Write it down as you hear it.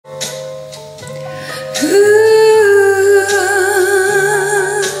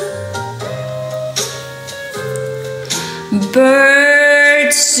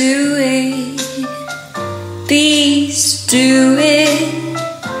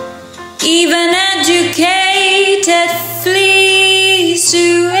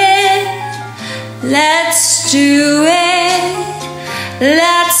do it. Let's do it.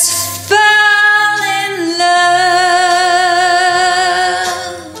 Let's fall in love.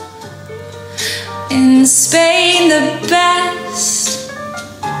 In Spain, the best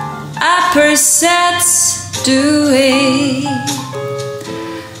upper sets do it.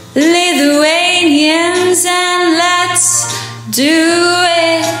 Lithuanians, and let's do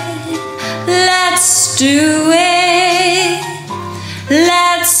it. Let's do it.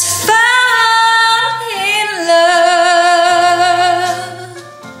 Let's fall in love.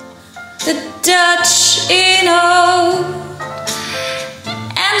 The Dutch in old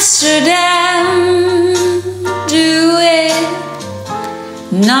Amsterdam do it.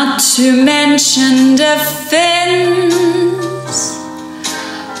 Not to mention the Finns,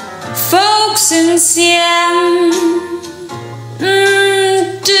 folks in Siam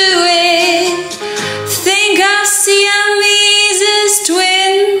do it. Think of Siamese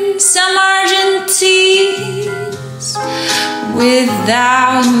twins, some Argentines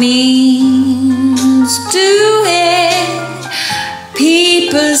without means do it.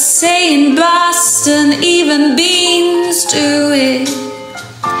 People say in Boston even beans do it.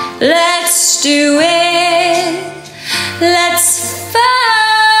 Let's do it. Let's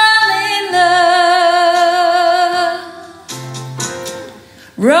fall in love.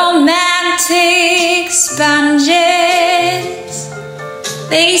 Romantic sponges,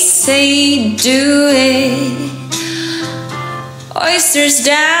 they say do it. Oysters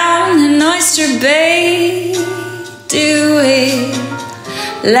down in Oyster Bay do it.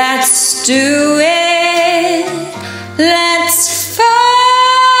 Let's do it. Let's fall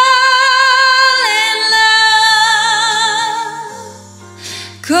in love.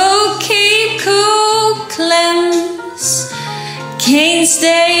 Cape Clemens can't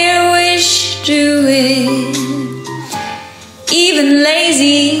stay your wish do it. Even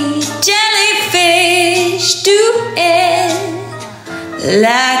lazy jellyfish do it.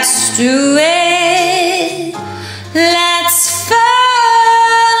 Let's do it. Let's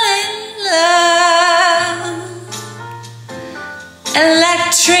fall in love.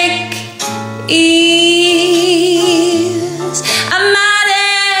 Electric eels, I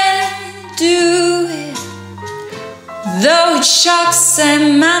might do it, though it shocks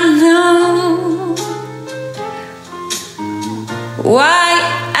them, I know. Why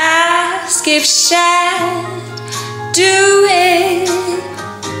ask if shall do it?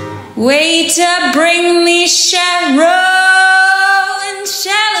 Waiter, bring me shallow and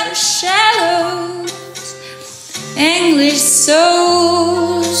shallows. English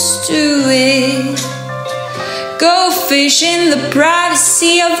souls do it. Go fish in the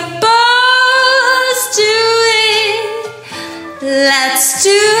privacy of bars do it. Let's do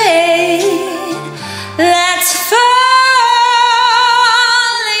it.